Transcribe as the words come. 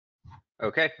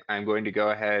Okay, I'm going to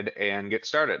go ahead and get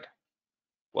started.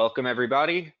 Welcome,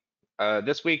 everybody.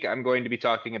 This week, I'm going to be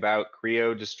talking about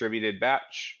Creo Distributed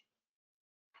Batch.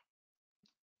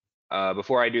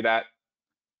 Before I do that,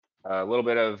 a little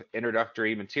bit of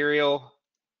introductory material.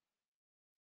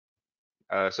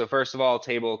 So first of all,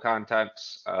 table of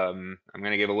contents. I'm going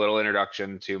to give a little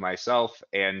introduction to myself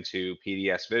and to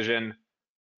PDS Vision.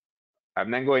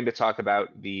 I'm then going to talk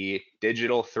about the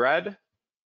digital thread.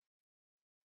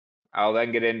 I'll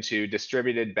then get into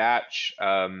distributed batch.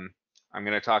 I'm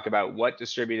going to talk about what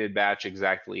distributed batch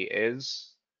exactly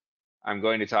is. I'm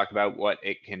going to talk about what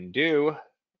it can do,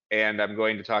 and I'm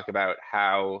going to talk about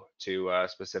how to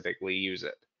specifically use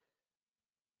it.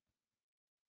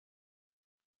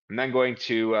 I'm then going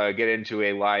to get into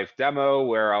a live demo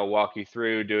where I'll walk you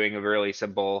through doing a really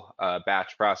simple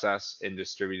batch process in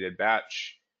distributed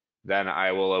batch. Then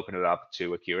I will open it up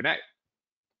to a Q&A.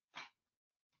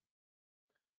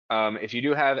 If you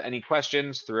do have any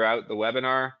questions throughout the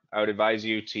webinar, I would advise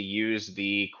you to use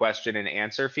the question and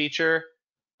answer feature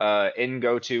in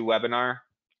GoToWebinar.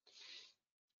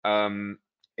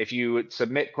 If you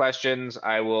submit questions,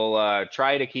 I will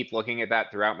try to keep looking at that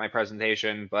throughout my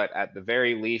presentation, but at the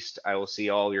very least, I will see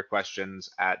all your questions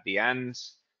at the end,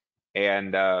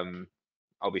 and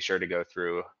I'll be sure to go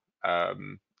through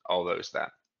all those then.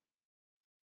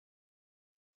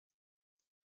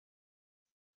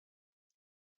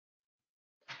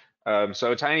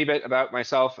 So a tiny bit about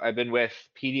myself. I've been with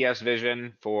PDS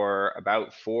Vision for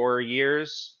about 4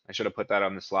 years. I should have put that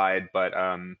on the slide, but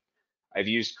I've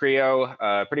used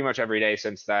Creo pretty much every day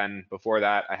since then. Before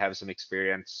that, I have some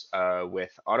experience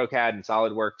with AutoCAD and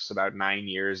SolidWorks, about 9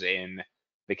 years in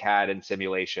the CAD and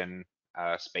simulation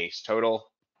space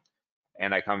total.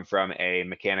 And I come from a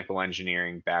mechanical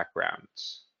engineering background.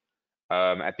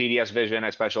 At PDS Vision,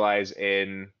 I specialize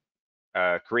in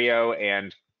Creo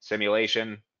and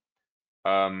simulation.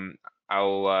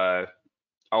 I'll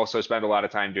also spend a lot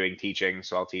of time doing teaching,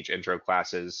 so I'll teach intro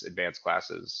classes, advanced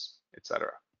classes,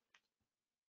 etc.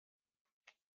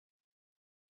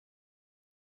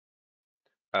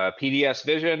 PDS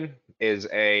Vision is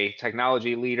a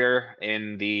technology leader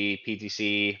in the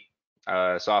PTC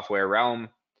software realm.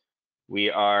 We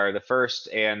are the first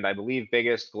and I believe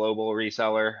biggest global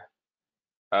reseller.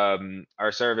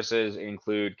 Our services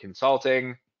include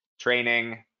consulting,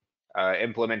 training,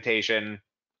 implementation,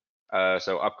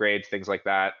 so upgrades, things like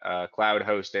that, cloud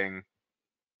hosting,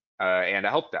 and a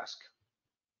help desk.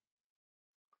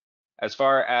 As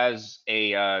far as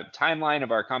a timeline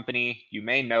of our company, you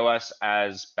may know us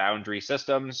as Boundary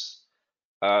Systems.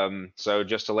 So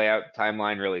just to lay out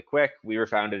timeline really quick, we were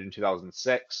founded in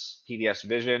 2006. PDS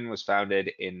Vision was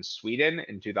founded in Sweden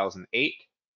in 2008.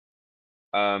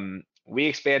 We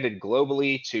expanded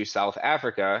globally to South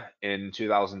Africa in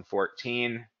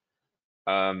 2014.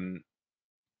 In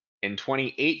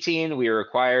 2018, we were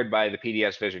acquired by the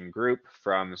PDS Vision Group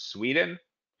from Sweden.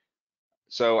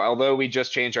 So although we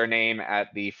just changed our name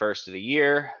at the first of the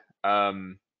year,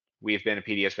 we've been a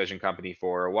PDS Vision company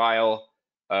for a while,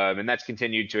 and that's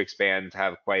continued to expand to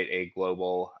have quite a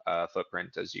global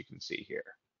footprint, as you can see here.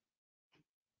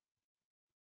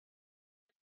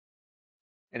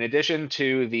 In addition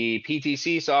to the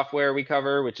PTC software we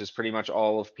cover, which is pretty much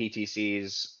all of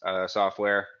PTC's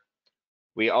software,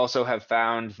 we also have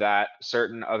found that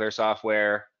certain other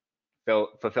software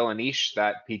fulfill a niche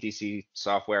that PTC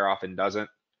software often doesn't.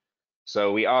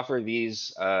 So we offer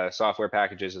these software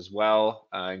packages as well,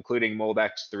 including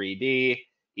Moldex 3D,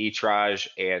 eTraj,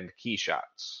 and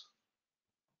Keyshots.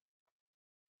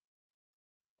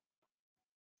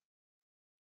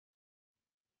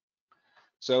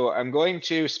 So I'm going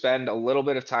to spend a little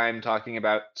bit of time talking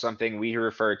about something we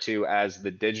refer to as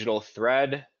the digital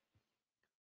thread.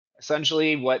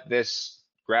 Essentially, what this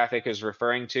graphic is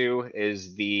referring to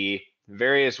is the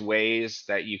various ways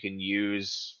that you can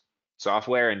use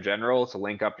software in general to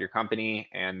link up your company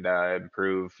and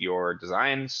improve your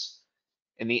designs.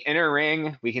 In the inner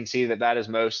ring, we can see that that is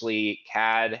mostly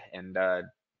CAD and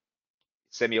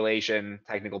simulation,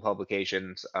 technical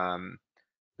publications,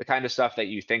 the kind of stuff that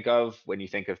you think of when you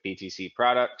think of PTC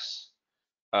products.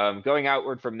 Going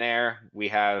outward from there, we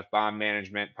have BOM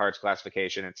management, parts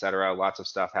classification, etc. Lots of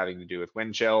stuff having to do with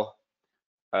Windchill.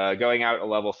 Going out a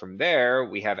level from there,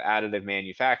 we have additive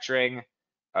manufacturing,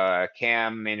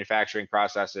 CAM manufacturing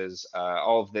processes,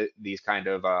 all of these kind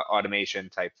of automation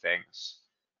type things.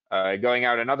 Going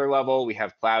out another level, we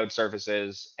have cloud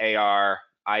services, AR,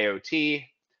 IoT.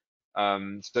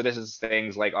 So this is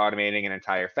things like automating an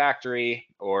entire factory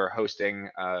or hosting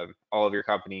all of your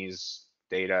company's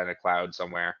data in a cloud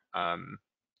somewhere.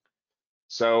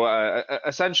 So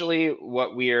essentially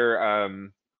what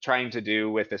we're trying to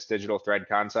do with this digital thread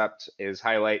concept is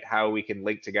highlight how we can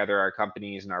link together our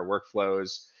companies and our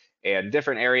workflows and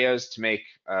different areas to make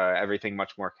everything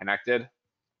much more connected.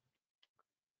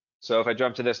 So if I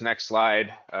jump to this next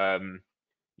slide,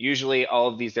 usually all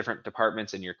of these different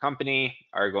departments in your company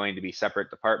are going to be separate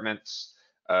departments.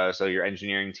 So your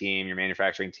engineering team, your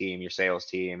manufacturing team, your sales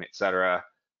team, etc.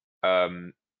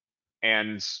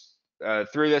 And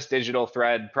through this digital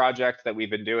thread project that we've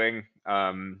been doing,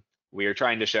 we are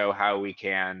trying to show how we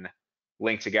can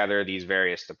link together these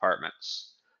various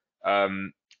departments.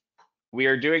 We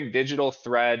are doing digital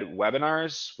thread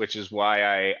webinars, which is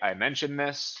why I mentioned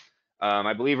this.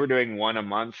 I believe we're doing one a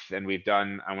month, and we've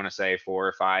done, I want to say, 4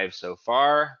 or 5 so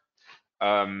far.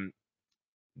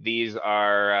 These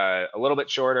are a little bit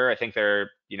shorter. I think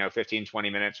they're 15, 20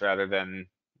 minutes rather than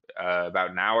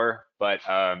about an hour, but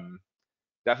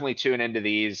definitely tune into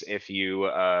these if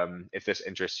this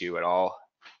interests you at all.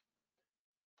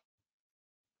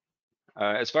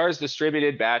 As far as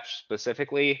distributed batch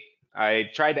specifically, I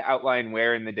tried to outline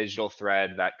where in the digital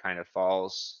thread that kind of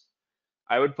falls.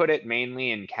 I would put it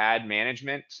mainly in CAD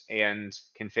management and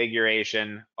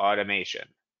configuration automation.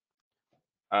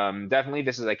 Definitely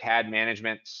this is a CAD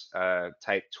management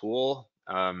type tool.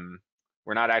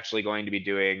 We're not actually going to be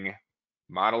doing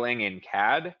modeling in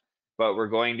CAD, but we're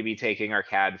going to be taking our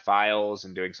CAD files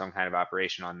and doing some kind of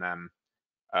operation on them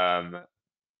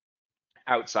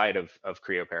outside of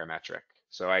Creo Parametric.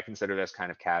 So I consider this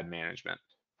kind of CAD management.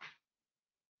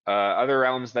 Other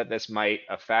realms that this might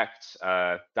affect,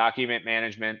 document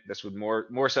management. This would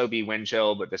more so be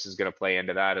Windchill, but this is going to play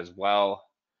into that as well.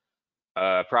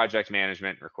 Project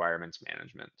management, requirements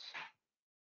management.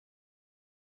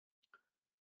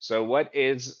 So what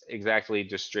is exactly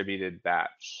distributed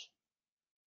batch?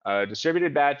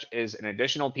 Distributed batch is an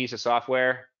additional piece of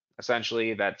software,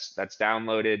 essentially, that's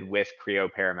downloaded with Creo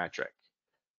Parametric.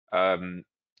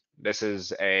 This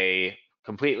is a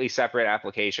completely separate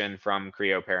application from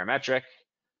Creo Parametric.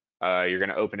 You're going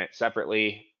to open it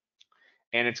separately,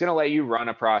 and it's going to let you run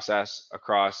a process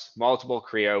across multiple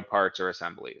Creo parts or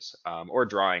assemblies, or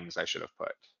drawings, I should have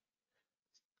put.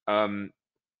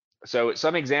 So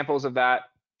some examples of that,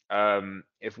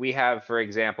 if we have, for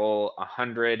example,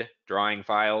 100 drawing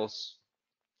files,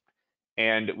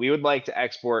 and we would like to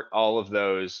export all of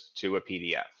those to a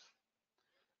PDF.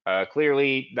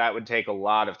 Clearly, that would take a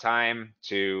lot of time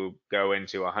to go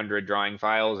into 100 drawing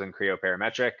files in Creo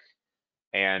Parametric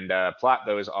and plot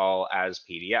those all as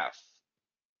PDF.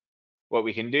 What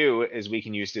we can do is we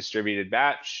can use distributed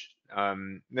batch.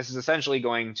 This is essentially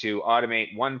going to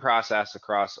automate one process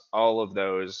across all of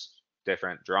those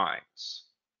different drawings.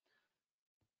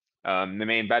 The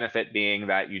main benefit being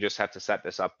that you just have to set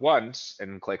this up once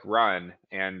and click run,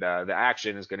 and the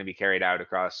action is going to be carried out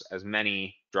across as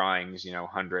many drawings,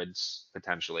 hundreds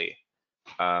potentially.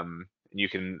 You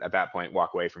can, at that point,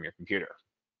 walk away from your computer.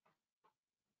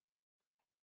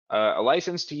 A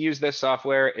license to use this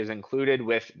software is included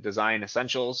with Design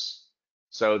Essentials.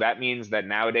 So that means that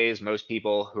nowadays, most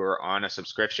people who are on a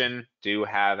subscription do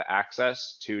have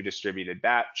access to distributed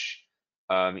batch,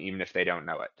 even if they don't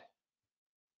know it.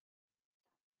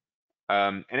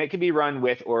 And it can be run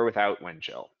with or without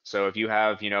Windchill. So if you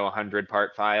have, 100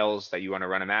 part files that you want to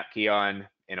run a map key on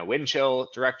in a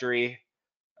Windchill directory,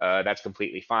 that's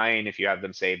completely fine. If you have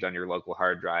them saved on your local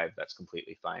hard drive, that's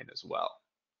completely fine as well.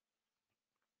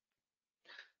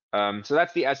 So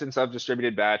that's the essence of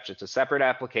distributed batch. It's a separate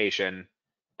application,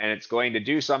 and it's going to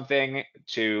do something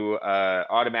to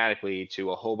automatically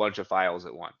to a whole bunch of files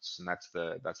at once, and that's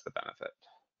the benefit.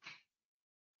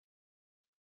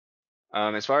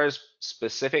 As far as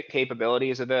specific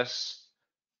capabilities of this,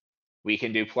 we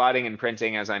can do plotting and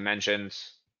printing, as I mentioned.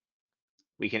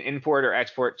 We can import or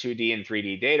export 2D and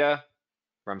 3D data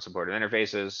from supported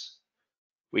interfaces.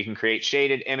 We can create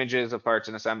shaded images of parts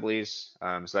and assemblies.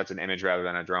 So that's an image rather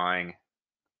than a drawing.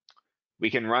 We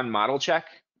can run ModelCHECK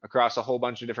across a whole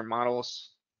bunch of different models.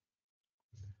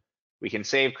 We can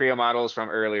save Creo models from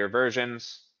earlier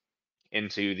versions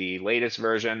into the latest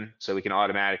version, so we can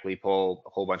automatically pull a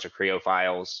whole bunch of Creo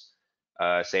files,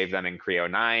 save them in Creo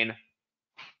 9.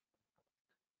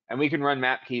 And we can run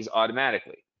map keys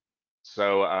automatically.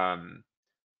 So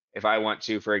if I want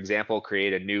to, for example,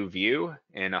 create a new view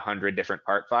in 100 different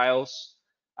part files,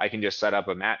 I can just set up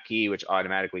a map key which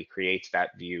automatically creates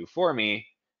that view for me.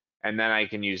 And then I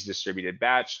can use distributed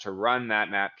batch to run that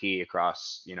map key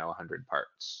across 100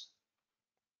 parts.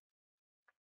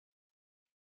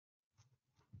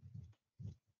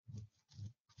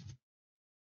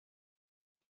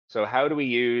 So how do we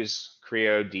use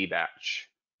Creo dbatch?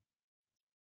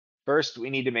 First, we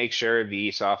need to make sure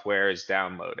the software is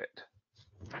downloaded.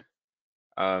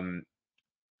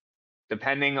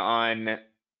 Depending on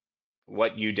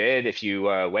what you did, if you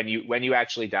when you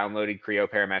actually downloaded Creo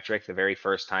Parametric the very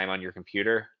first time on your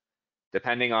computer,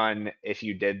 depending on if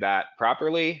you did that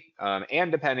properly,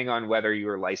 and depending on whether you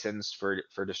were licensed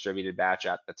for distributed batch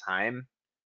at the time,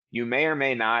 you may or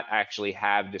may not actually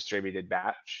have distributed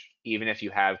batch, even if you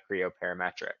have Creo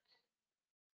Parametric.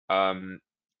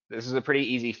 This is a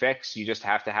pretty easy fix. You just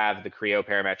have to have the Creo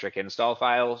Parametric install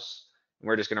files.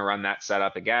 We're just going to run that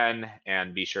setup again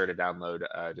and be sure to download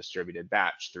distributed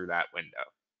batch through that window.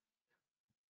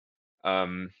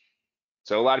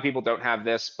 So a lot of people don't have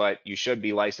this, but you should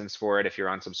be licensed for it if you're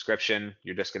on subscription.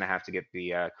 You're just going to have to get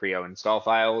the Creo install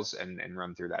files and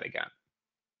run through that again.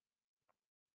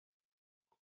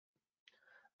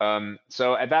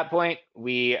 So at that point,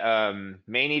 we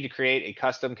may need to create a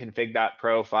custom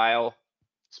config.pro file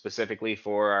specifically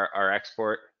for our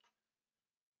export.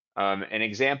 An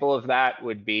example of that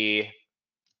would be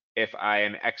if I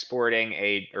am exporting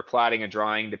or plotting a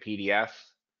drawing to PDF,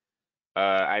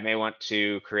 I may want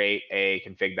to create a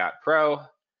config.pro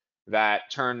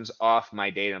that turns off my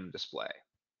datum display.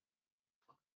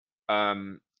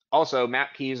 Also,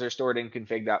 map keys are stored in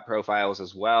config.pro files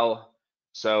as well.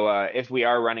 So if we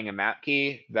are running a map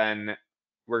key, then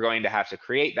we're going to have to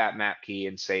create that map key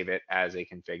and save it as a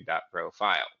config.pro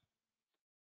file.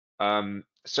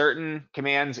 Certain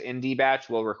commands in dbatch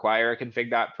will require a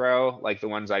config.pro, like the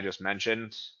ones I just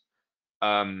mentioned.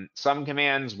 Some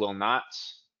commands will not.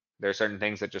 There are certain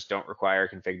things that just don't require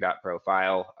a config.pro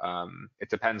file. It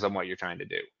depends on what you're trying to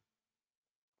do.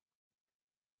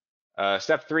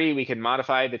 Step 3, we can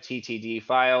modify the TTD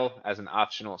file as an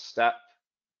optional step.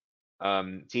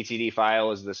 TTD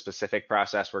file is the specific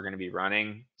process we're going to be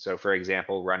running. So for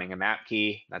example, running a map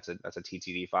key, that's a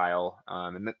TTD file.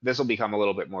 And this will become a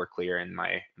little bit more clear in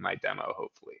my demo,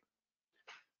 hopefully.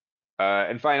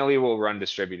 And finally, we'll run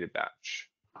distributed batch.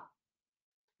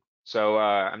 So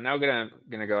I'm now gonna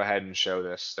go ahead and show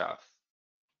this stuff.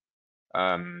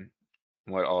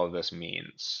 What all of this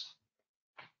means.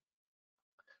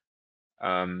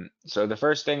 So the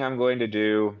first thing I'm going to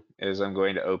do is I'm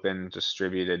going to open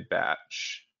distributed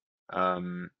batch.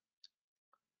 Now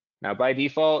by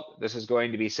default, this is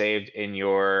going to be saved in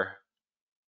your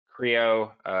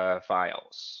Creo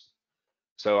files.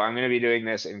 So I'm going to be doing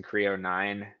this in Creo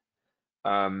 9.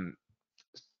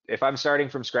 If I'm starting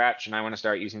from scratch and I want to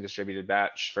start using distributed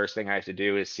batch, first thing I have to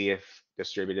do is see if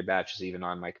distributed batch is even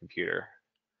on my computer.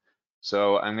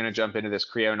 So I'm going to jump into this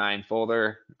Creo 9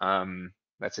 folder.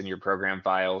 That's in your program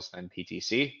files and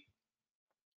PTC.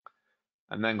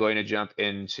 I'm then going to jump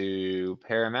into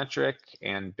parametric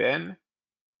and bin.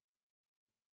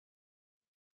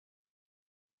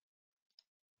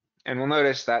 And we'll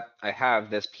notice that I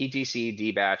have this ptc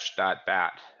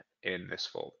dbatch.bat in this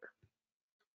folder.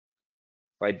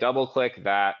 If I double click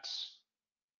that,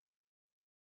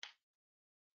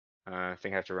 I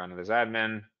think I have to run it as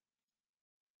admin.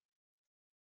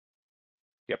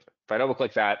 Yep, if I double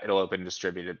click that, it'll open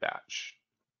distributed batch.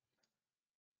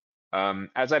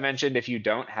 As I mentioned, if you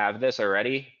don't have this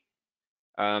already,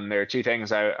 there are two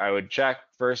things I would check.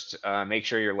 First, make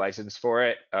sure you're licensed for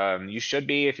it. You should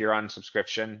be if you're on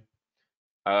subscription.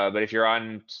 But if you're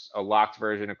on a locked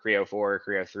version of Creo 4 or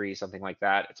Creo 3, something like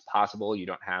that, it's possible you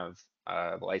don't have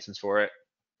the license for it.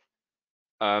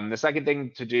 The second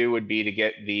thing to do would be to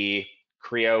get the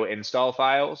Creo install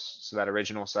files, so that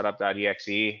original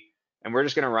setup.exe, and we're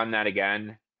just going to run that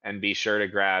again and be sure to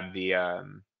grab the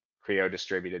Creo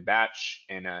distributed batch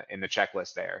in the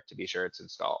checklist there to be sure it's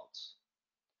installed.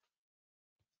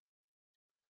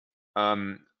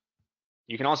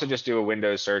 You can also just do a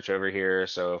Windows search over here.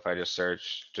 So if I just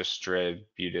search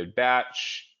distributed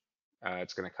batch,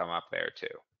 it's going to come up there too.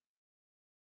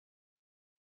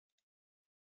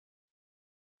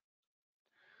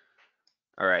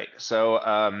 All right,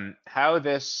 so how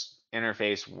this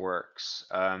interface works.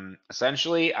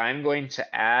 Essentially, I'm going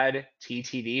to add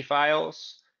TTD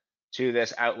files to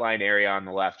this outline area on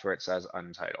the left where it says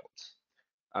untitled.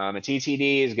 A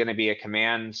TTD is going to be a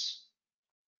command,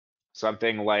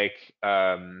 something like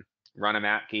run a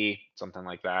map key, something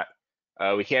like that.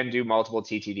 We can do multiple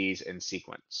TTDs in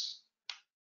sequence.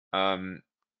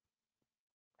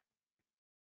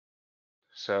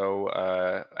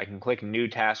 So I can click new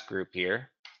task group here.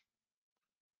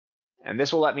 And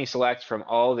this will let me select from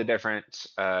all the different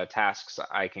tasks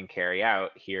I can carry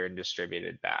out here in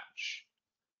distributed batch.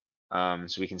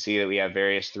 So we can see that we have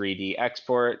various 3D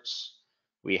exports.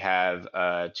 We have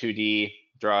 2D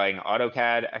drawing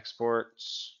AutoCAD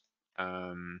exports,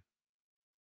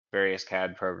 various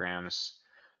CAD programs,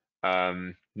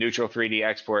 neutral 3D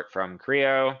export from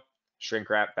Creo, shrink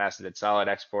wrap faceted solid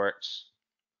exports.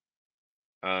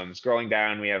 Scrolling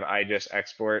down, we have IGES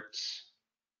exports,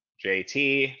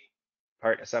 JT,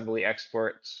 part assembly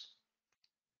exports.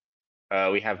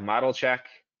 We have ModelCHECK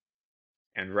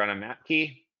and run a map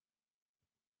key.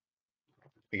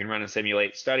 We can run a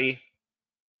simulate study.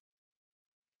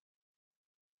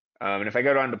 And if I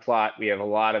go down to plot, we have a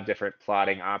lot of different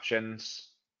plotting options.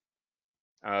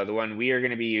 The one we are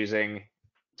going to be using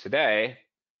today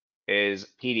is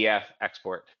PDF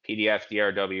export, PDF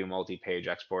DRW multi-page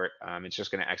export. It's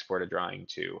just going to export a drawing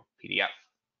to PDF.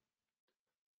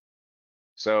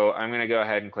 So I'm going to go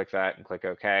ahead and click that and click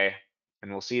OK.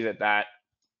 And we'll see that that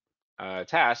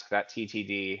task, that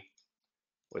TTD,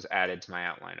 was added to my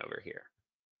outline over here.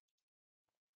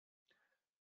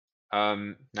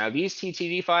 Now these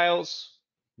TTD files,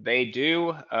 they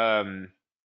do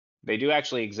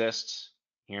actually exist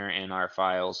here in our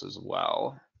files as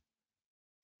well.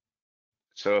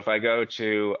 So if I go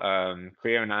to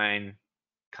Creo 9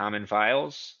 common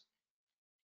files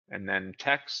and then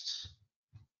text,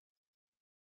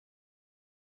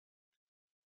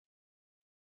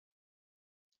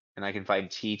 and I can find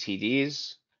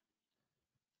TTDs,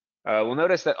 we'll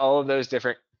notice that all of those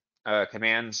different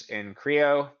commands in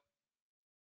Creo,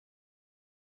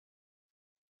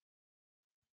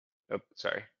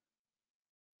 sorry.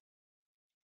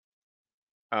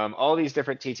 All these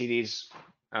different TTDs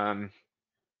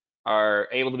are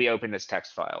able to be opened as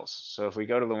text files. So if we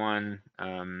go to the one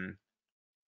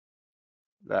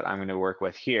that I'm going to work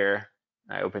with here,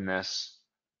 I open this,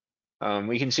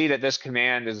 we can see that this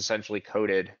command is essentially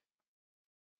coded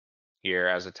here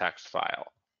as a text file.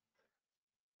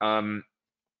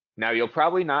 Now you'll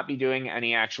probably not be doing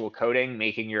any actual coding,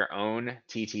 making your own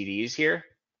TTDs here.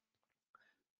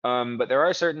 But there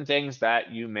are certain things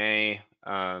that you may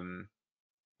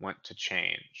want to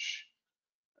change.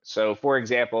 So for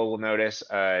example, we'll notice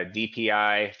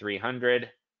DPI 300.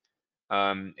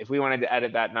 If we wanted to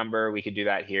edit that number, we could do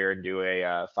that here and do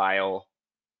a file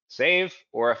save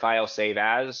or a file save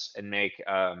as and make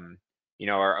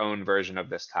our own version of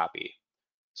this copy.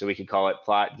 So we could call it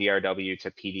plot DRW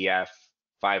to PDF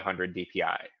 500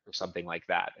 DPI or something like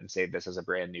that and save this as a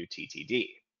brand new TTD.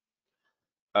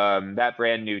 That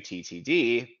brand new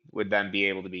TTD would then be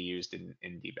able to be used in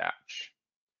dbatch.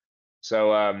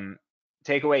 So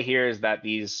takeaway here is that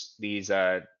these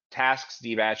tasks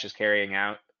dbatch is carrying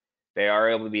out, they are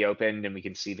able to be opened and we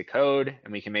can see the code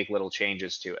and we can make little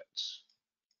changes to it.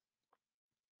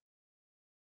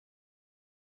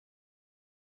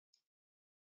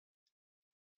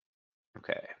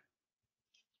 Okay.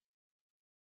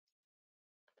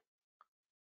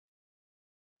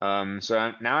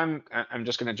 So now I'm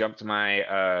just going to jump to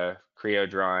my Creo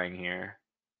drawing here.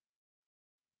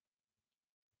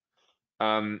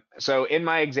 So in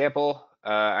my example,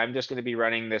 I'm just going to be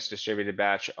running this distributed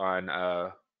batch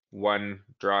on one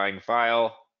drawing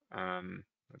file. I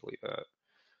believe that.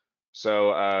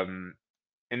 So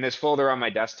in this folder on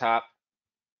my desktop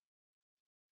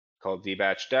called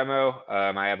dbatch demo,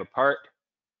 I have a part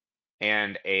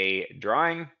and a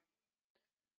drawing.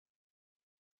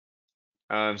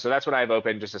 So that's what I've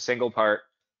opened, just a single part,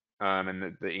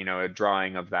 and a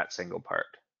drawing of that single part.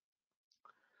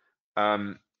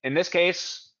 In this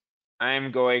case,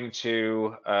 I'm going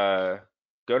to go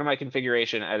to my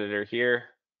configuration editor here.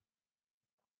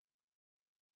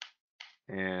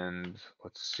 And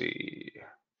let's see.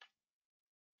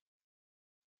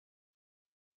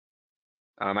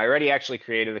 I already actually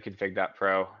created the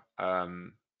config.pro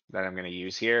that I'm going to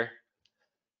use here.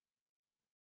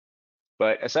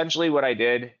 But essentially what I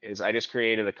did is I just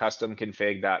created a custom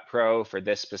config.pro for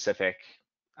this specific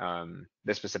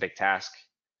task.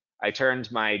 I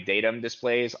turned my datum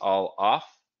displays all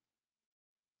off.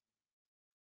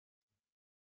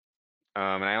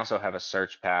 And I also have a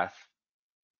search path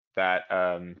that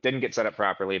didn't get set up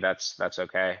properly. That's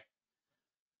okay.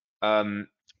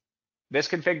 This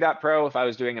config.pro, if I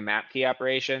was doing a map key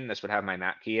operation, this would have my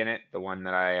map key in it, the one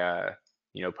that I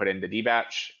put into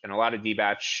dbatch. And a lot of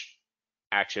dbatch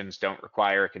actions don't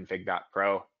require a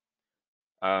config.pro.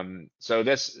 So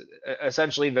this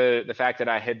essentially the fact that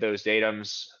I hid those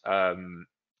datums,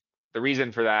 the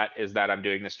reason for that is that I'm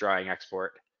doing this drawing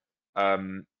export.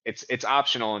 It's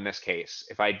optional in this case.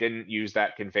 If I didn't use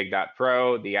that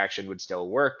config.pro, the action would still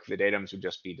work. The datums would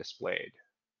just be displayed.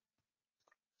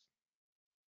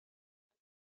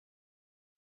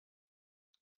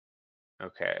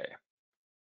 Okay.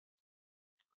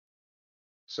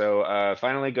 So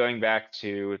finally going back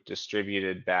to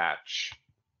distributed batch.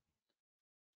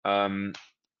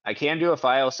 I can do a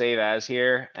file save as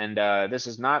here, and this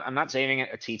is not, I'm not saving it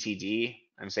a TTD,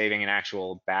 I'm saving an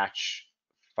actual batch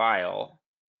file.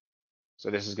 So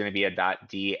this is going to be a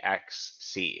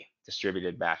 .dxc,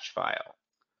 distributed batch file.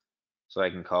 So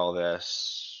I can call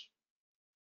this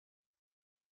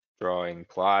drawing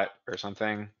plot or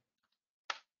something.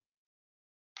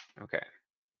 Okay.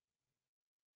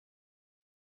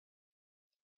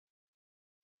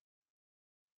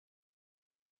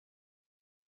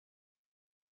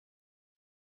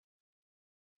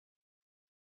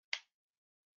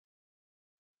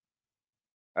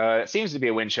 It seems to be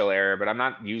a Windchill error, but I'm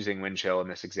not using Windchill in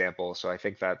this example, so I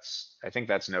think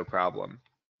that's no problem.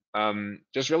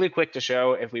 Just really quick to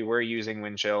show if we were using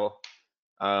Windchill,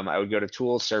 I would go to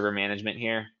Tools, Server Management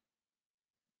here.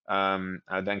 I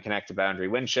would then connect to Boundary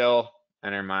Windchill,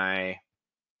 enter my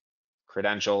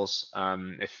credentials.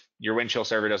 If your Windchill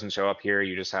server doesn't show up here,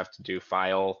 you just have to do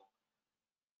File,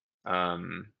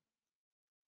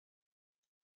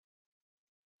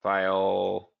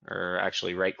 or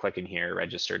actually right-click in here,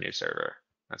 Register New Server.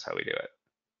 That's how we do it.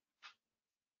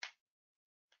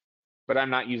 But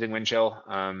I'm not using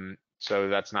Windchill, so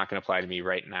that's not going to apply to me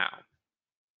right now.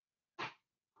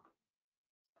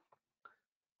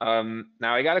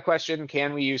 Now I got a question,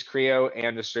 can we use Creo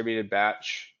and distributed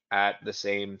batch at the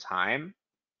same time?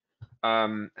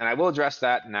 And I will address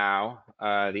that now.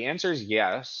 The answer is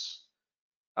yes.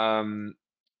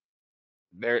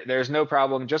 There's no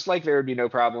problem, just like there would be no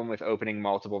problem with opening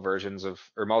multiple versions of,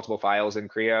 or multiple files in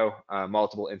Creo,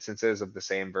 multiple instances of the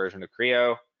same version of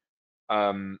Creo,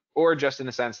 or just in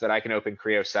the sense that I can open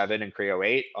Creo 7 and Creo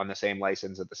 8 on the same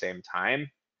license at the same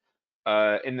time.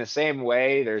 In the same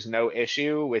way, there's no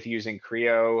issue with using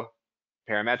Creo,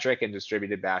 parametric, and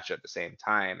distributed batch at the same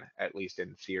time, at least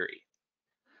in theory.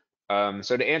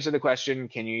 So to answer the question,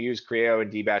 can you use Creo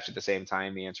and dbatch at the same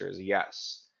time? The answer is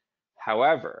yes.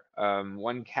 However,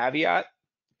 one caveat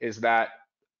is that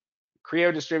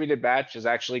Creo distributed batch is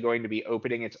actually going to be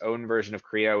opening its own version of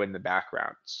Creo in the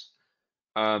backgrounds.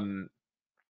 And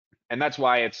that's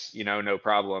why it's, no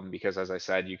problem, because as I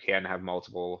said, you can have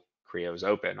multiple Creos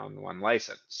open on one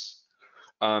license.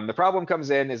 The problem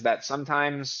comes in is that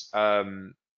sometimes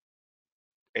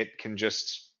it can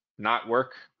just not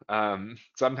work.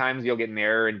 Sometimes you'll get an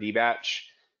error in dbatch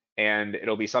and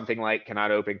it'll be something like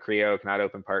cannot open Creo, cannot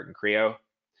open part in Creo.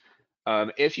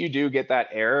 If you do get that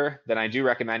error, then I do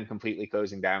recommend completely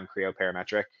closing down Creo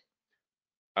parametric.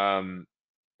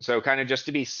 So kind of just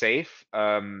to be safe,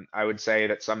 I would say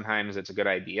that sometimes it's a good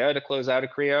idea to close out a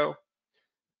Creo.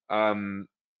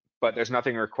 But there's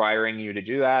nothing requiring you to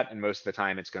do that, and most of the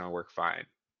time it's going to work fine.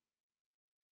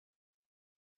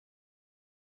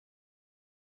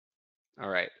 All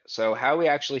right, so how we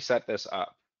actually set this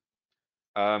up.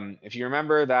 If you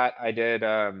remember that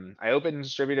I opened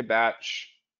distributed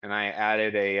batch and I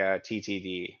added a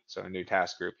TTD, so a new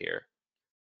task group here.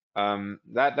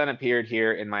 That then appeared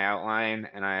here in my outline,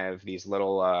 and I have these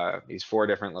little, these 4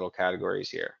 different little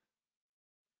categories here.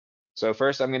 So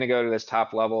first I'm going to go to this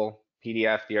top level,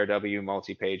 PDF, DRW,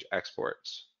 multi-page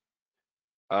exports.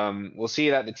 We'll see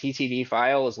that the TTD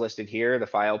file is listed here, the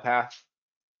file path.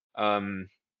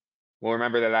 We'll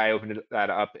remember that I opened that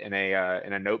up in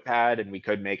a notepad, and we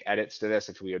could make edits to this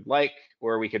if we would like,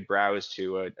 or we could browse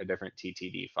to a different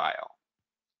TTD file.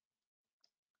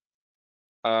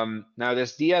 Now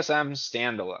this DSM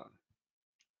standalone.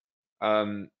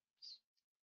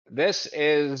 This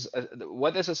is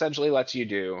what this essentially lets you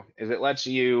do is it lets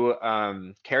you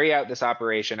carry out this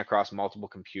operation across multiple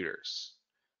computers.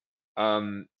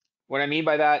 What I mean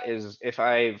by that is if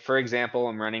I, for example,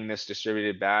 am running this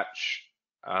distributed batch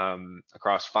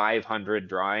across 500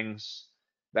 drawings,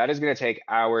 that is going to take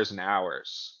hours and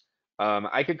hours.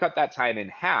 I could cut that time in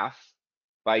half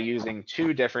by using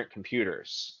 2 different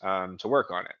computers to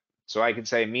work on it. So I could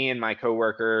say me and my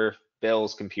coworker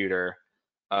Bill's computer,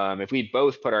 if we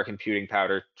both put our computing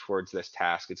power towards this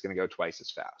task, it's going to go twice as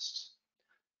fast.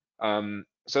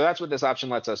 So that's what this option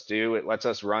lets us do. It lets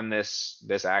us run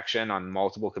this action on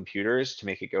multiple computers to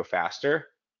make it go faster.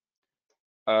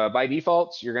 By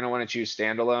default, you're going to want to choose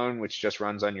standalone, which just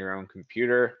runs on your own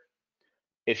computer.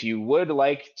 If you would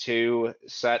like to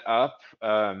set up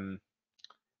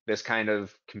this kind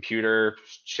of computer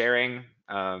sharing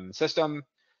system,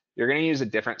 you're going to use a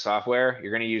different software.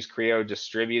 You're going to use Creo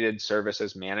Distributed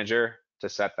Services Manager to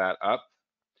set that up.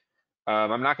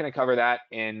 I'm not going to cover that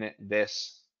in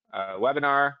this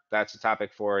webinar. That's a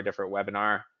topic for a different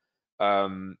webinar.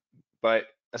 But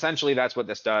essentially, that's what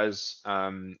this does.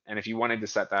 And if you wanted to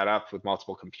set that up with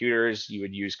multiple computers, you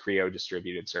would use Creo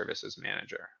Distributed Services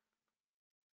Manager.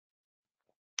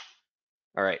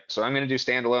 All right, so I'm going to do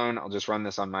standalone. I'll just run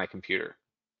this on my computer.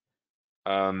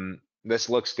 This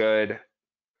looks good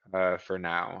for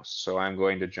now. So I'm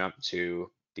going to jump to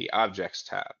the Objects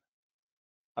tab.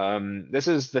 This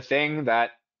is the thing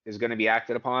that is going to be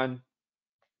acted upon.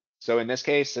 So in this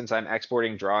case, since I'm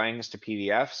exporting drawings to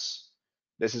PDFs,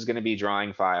 this is going to be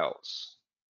drawing files.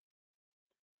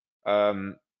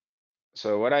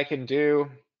 So what I can do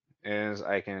is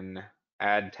I can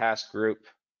add task group.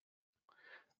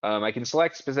 I can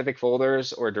select specific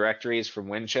folders or directories from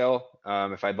Windchill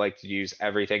if I'd like to use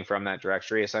everything from that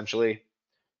directory, essentially.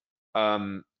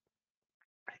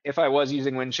 If I was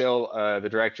using Windchill, the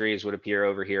directories would appear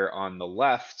over here on the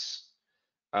left.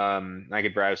 I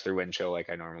could browse through Windchill like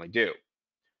I normally do.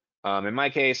 In my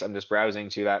case, I'm just browsing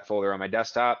to that folder on my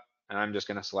desktop, and I'm just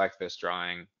going to select this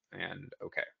drawing and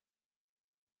OK.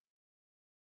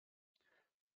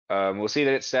 We'll see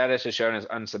that its status is shown as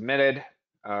unsubmitted.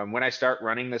 When I start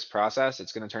running this process,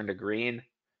 it's going to turn to green,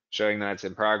 showing that it's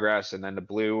in progress, and then to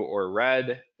blue or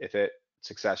red if it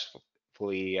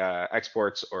successfully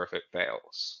exports or if it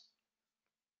fails.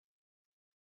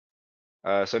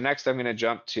 So next, I'm going to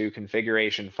jump to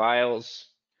configuration files.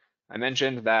 I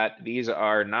mentioned that these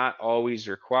are not always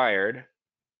required.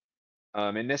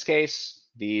 In this case,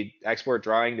 the export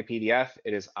drawing to PDF,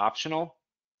 it is optional.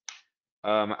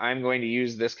 I'm going to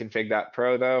use this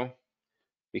config.pro though,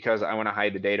 because I want to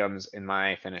hide the datums in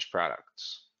my finished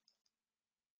products.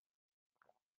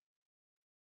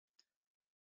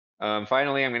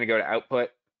 Finally, I'm going to go to output.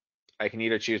 I can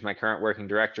either choose my current working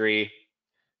directory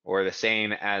or the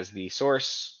same as the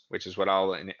source, which is what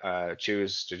I'll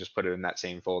choose to just put it in that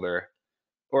same folder.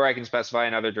 Or I can specify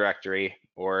another directory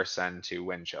or send to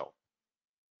Windchill.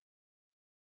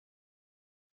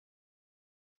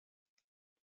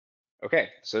 Okay,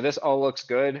 so this all looks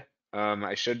good.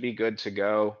 I should be good to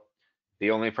go.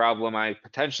 The only problem I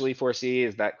potentially foresee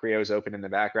is that Creo is open in the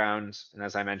background. And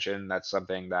as I mentioned, that's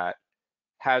something that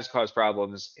has caused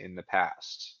problems in the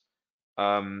past.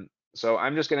 So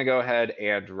I'm just going to go ahead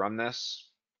and run this.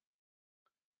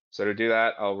 So to do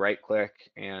that, I'll right click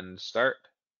and start.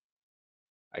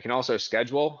 I can also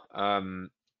schedule.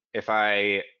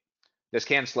 This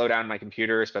can slow down my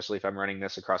computer, especially if I'm running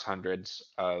this across hundreds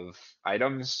of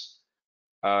items.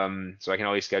 So I can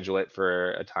always schedule it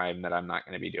for a time that I'm not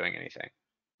going to be doing anything.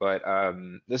 But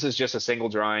this is just a single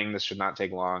drawing. This should not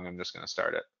take long. I'm just going to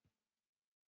start it.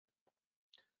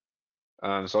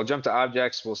 So I'll jump to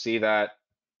objects. We'll see that,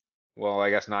 well,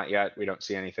 I guess not yet. We don't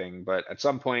see anything. But at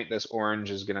some point, this orange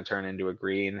is going to turn into a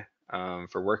green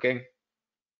for working.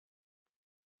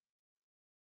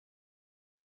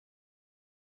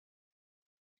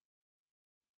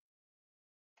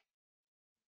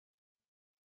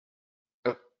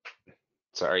 Oh,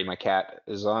 sorry, my cat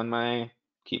is on my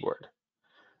keyboard.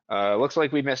 Looks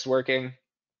like we missed working,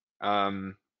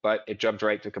 but it jumped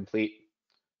right to complete.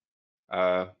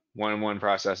 1-in-1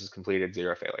 process is completed,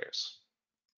 0 failures.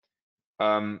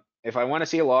 If I want to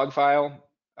see a log file,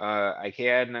 I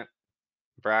can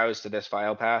browse to this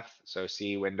file path. So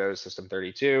C Windows System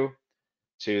 32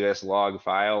 to this log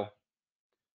file.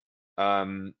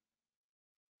 Let's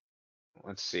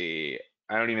see.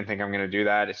 I don't even think I'm going to do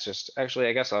that. It's just actually,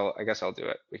 I guess I'll do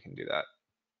it. We can do that.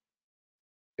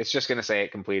 It's just going to say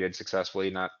it completed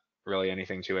successfully, not really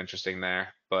anything too interesting there,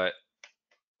 but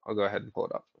I'll go ahead and pull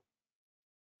it up.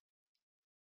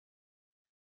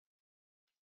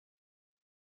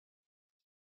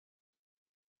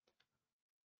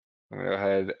 I'm going to go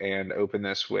ahead and open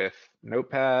this with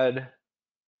Notepad. If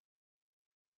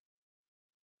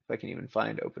I can even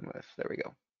find open with, there we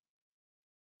go.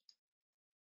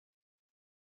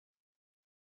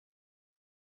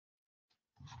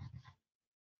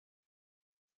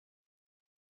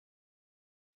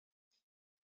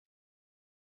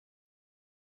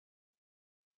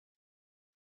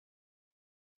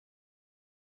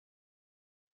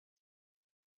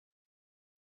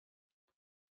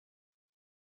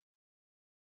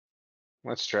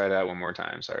 Let's try that one more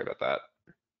time. Sorry about that.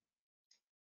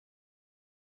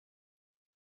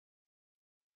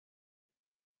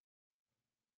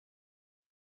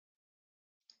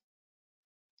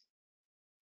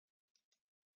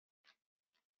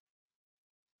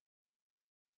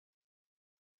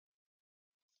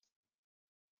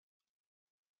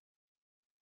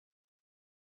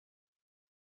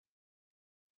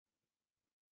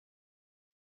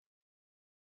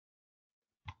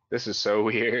 This is so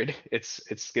weird.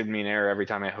 It's giving me an error every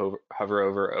time I hover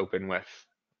over open with.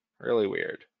 Really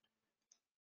weird.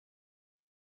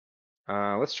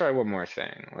 Let's try one more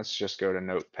thing. Let's just go to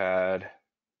Notepad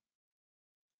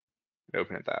and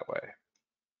open it that way.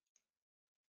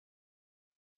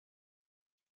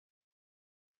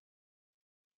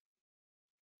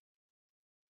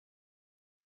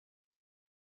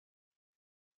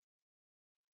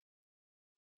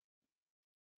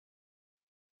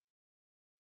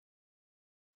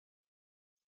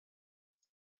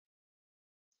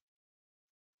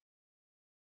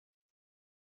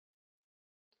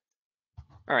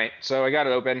 All right, so I got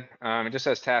it open. It just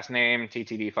says task name,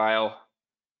 TTD file,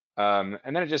 and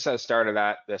then it just says start of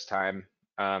that this time.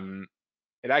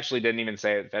 It actually didn't even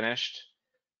say it finished.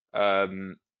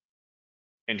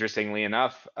 Interestingly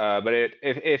enough, but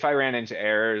if I ran into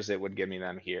errors, it would give me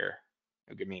them here.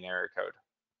 It would give me an error code.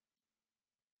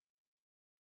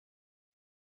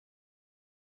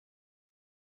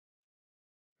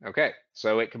 Okay,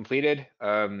 so it completed.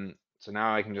 So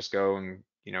now I can just go and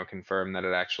confirm that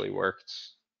it actually worked.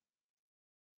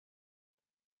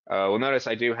 We'll notice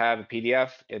I do have a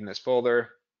PDF in this folder.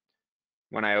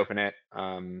 When I open it,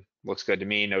 looks good to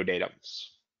me, no datums.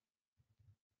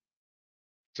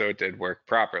 So it did work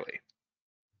properly.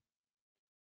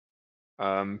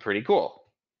 Pretty cool.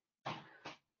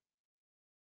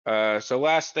 So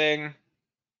last thing,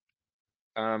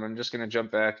 I'm just gonna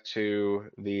jump back to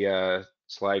the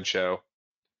slideshow.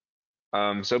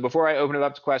 So before I open it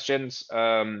up to questions,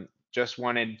 just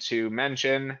wanted to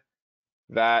mention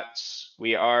that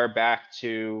we are back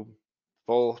to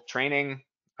full training.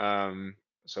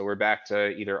 So we're back to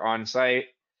either on-site,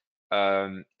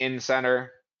 in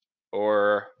center,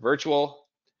 or virtual.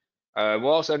 We'll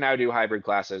also now do hybrid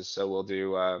classes, so we'll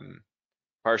do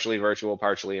partially virtual,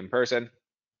 partially in person.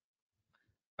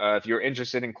 If you're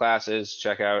interested in classes,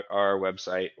 check out our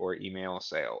website or email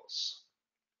sales.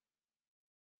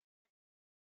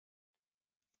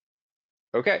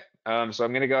 Okay, so I'm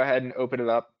going to go ahead and open it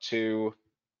up to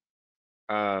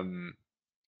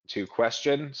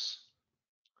questions.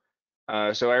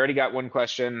 So I already got one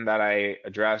question that I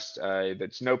addressed.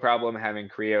 That's no problem having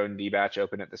Creo and DBatch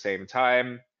open at the same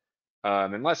time.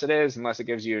 Unless it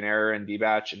gives you an error in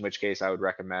DBatch, in which case I would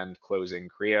recommend closing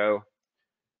Creo.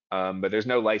 But there's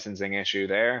no licensing issue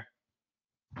there.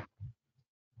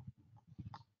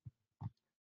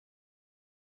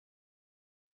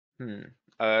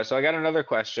 So I got another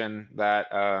question that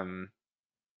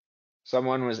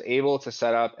someone was able to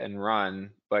set up and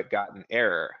run, but got an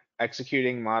error.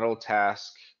 Executing model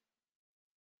task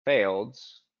failed.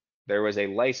 There was a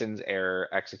license error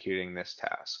executing this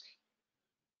task.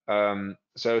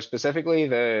 So specifically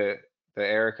the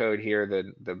error code here,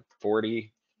 the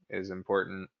 40 is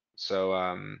important. So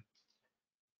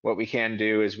what we can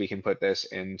do is we can put this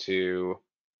into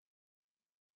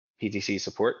PTC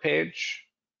support page.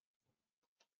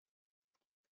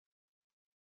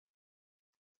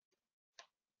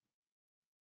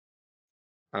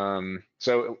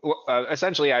 So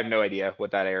essentially I have no idea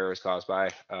what that error was caused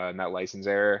by, that license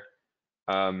error.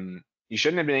 You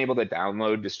shouldn't have been able to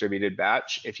download distributed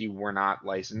batch if you were not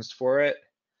licensed for it.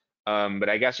 But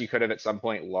I guess you could have at some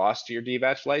point lost your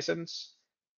dbatch license.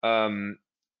 But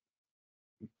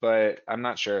I'm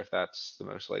not sure if that's the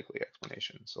most likely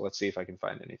explanation. So let's see if I can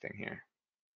find anything here.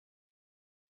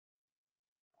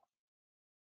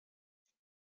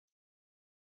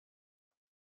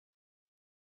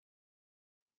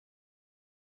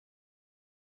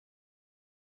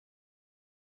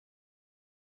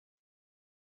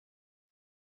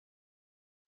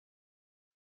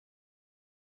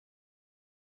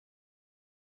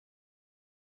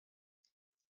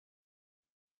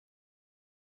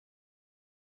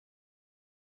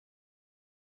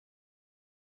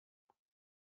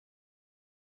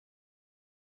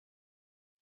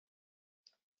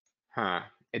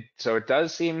 So it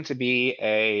does seem to be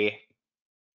a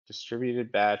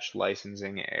distributed batch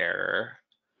licensing error.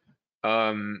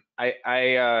 I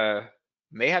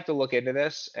may have to look into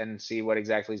this and see what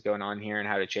exactly is going on here and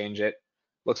how to change it.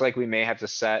 Looks like we may have to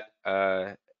set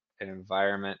an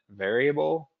environment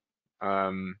variable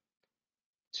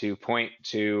to point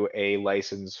to a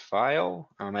license file.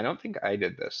 I don't think I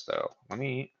did this though. Let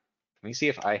me see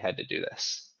if I had to do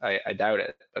this. I doubt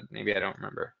it, but maybe I don't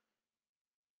remember.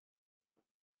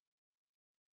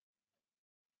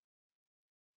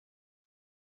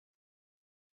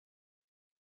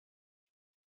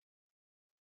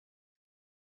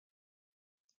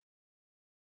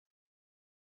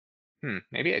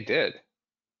 Maybe I did.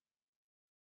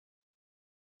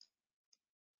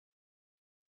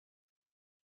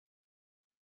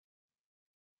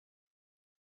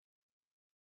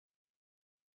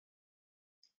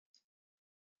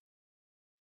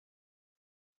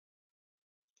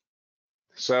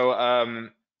 So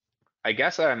I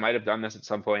guess I might have done this at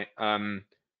some point.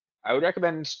 I would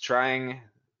recommend trying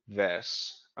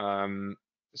this.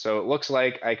 So it looks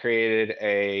like I created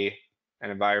an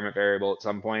environment variable at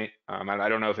some point. I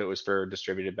don't know if it was for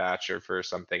distributed batch or for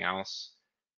something else.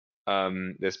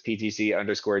 This PTC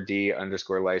 _ D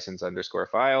 _ license _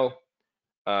 file.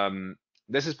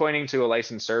 This is pointing to a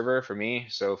licensed server for me,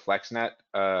 so FlexNet,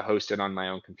 hosted on my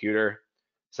own computer,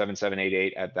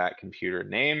 7788 at that computer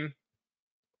name.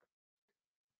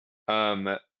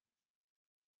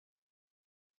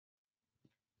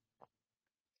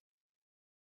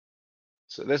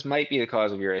 So this might be the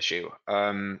cause of your issue.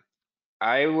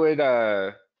 I would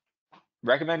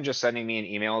recommend just sending me an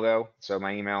email though. So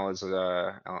my email is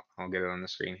I'll get it on the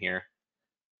screen here.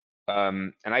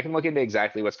 And I can look into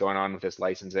exactly what's going on with this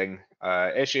licensing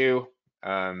issue.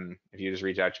 If you just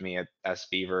reach out to me at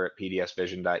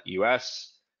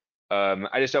sbeaver@pdsvision.us.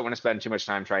 I just don't want to spend too much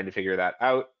time trying to figure that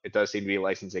out. It does seem to be a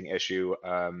licensing issue.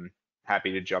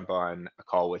 Happy to jump on a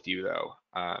call with you though,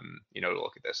 to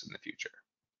look at this in the future.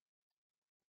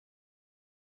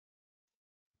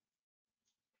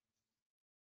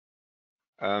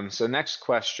 So next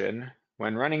question.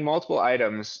 When running multiple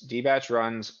items, dbatch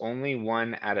runs only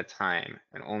one at a time,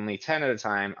 and only 10 at a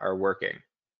time are working.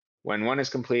 When one is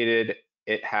completed,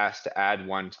 it has to add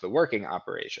one to the working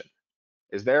operation.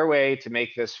 Is there a way to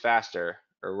make this faster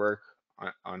or work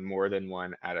on more than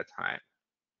one at a time?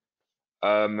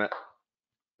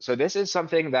 So this is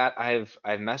something that I've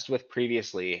messed with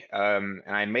previously, and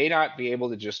I may not be able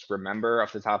to just remember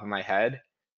off the top of my head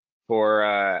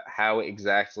for how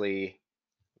exactly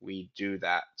we do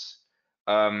that.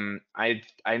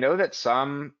 I know that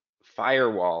some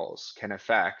firewalls can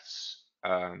affect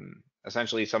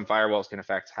essentially some firewalls can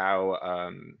affect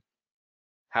how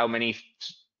many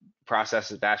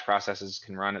batch processes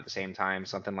can run at the same time,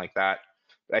 something like that.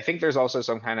 But I think there's also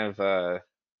some kind of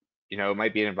it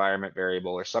might be an environment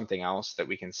variable or something else that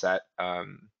we can set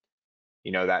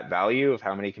that value of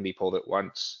how many can be pulled at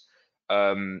once.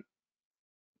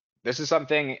 This is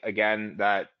something again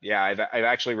that I've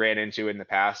actually ran into in the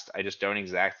past. I just don't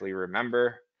exactly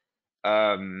remember.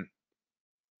 So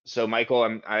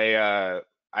Michael, I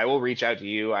will reach out to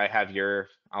you. I'll have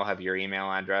your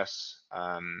email address,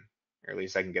 or at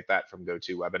least I can get that from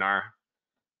GoToWebinar.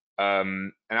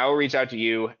 And I will reach out to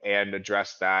you and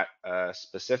address that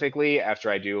specifically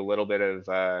after I do a little bit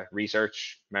of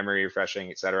research, memory refreshing,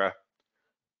 etc.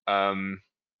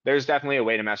 There's definitely a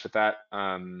way to mess with that.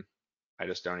 I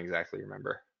just don't exactly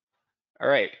remember. All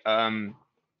right.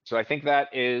 So I think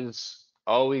that is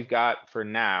all we've got for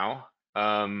now.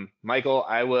 Michael,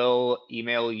 I will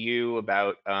email you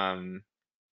about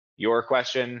your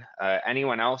question.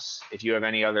 Anyone else, if you have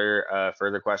any other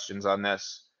further questions on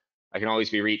this, I can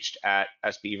always be reached at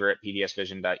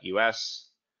sbeaver@pdsvision.us.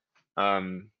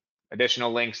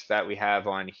 Additional links that we have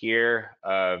on here,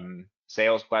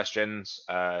 sales questions,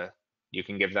 you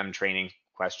can give them training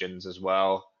questions as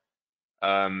well.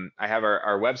 I have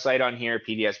our website on here,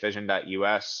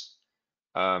 pdsvision.us.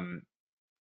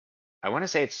 I want to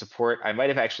say it's support. I might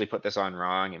have actually put this on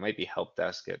wrong. It might be help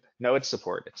desk. No, it's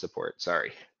support. It's support.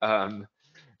 Sorry.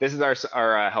 This is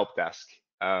our help desk.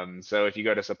 So if you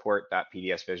go to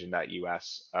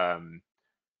support.pdsvision.us,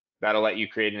 that'll let you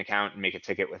create an account and make a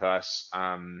ticket with us.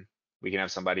 We can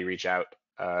have somebody reach out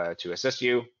to assist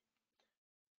you.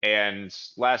 And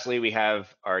lastly, we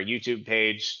have our YouTube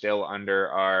page still under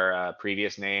our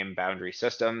previous name, Boundary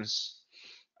Systems.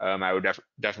 I would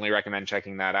definitely recommend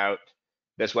checking that out.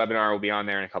 This webinar will be on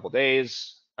there in a couple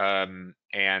days. And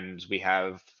we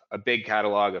have a big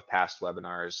catalog of past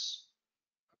webinars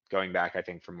going back, I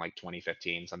think, from like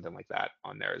 2015, something like that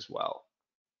on there as well.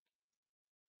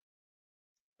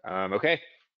 Okay,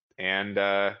 and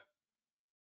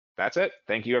that's it.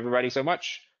 Thank you everybody so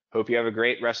much. Hope you have a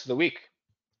great rest of the week.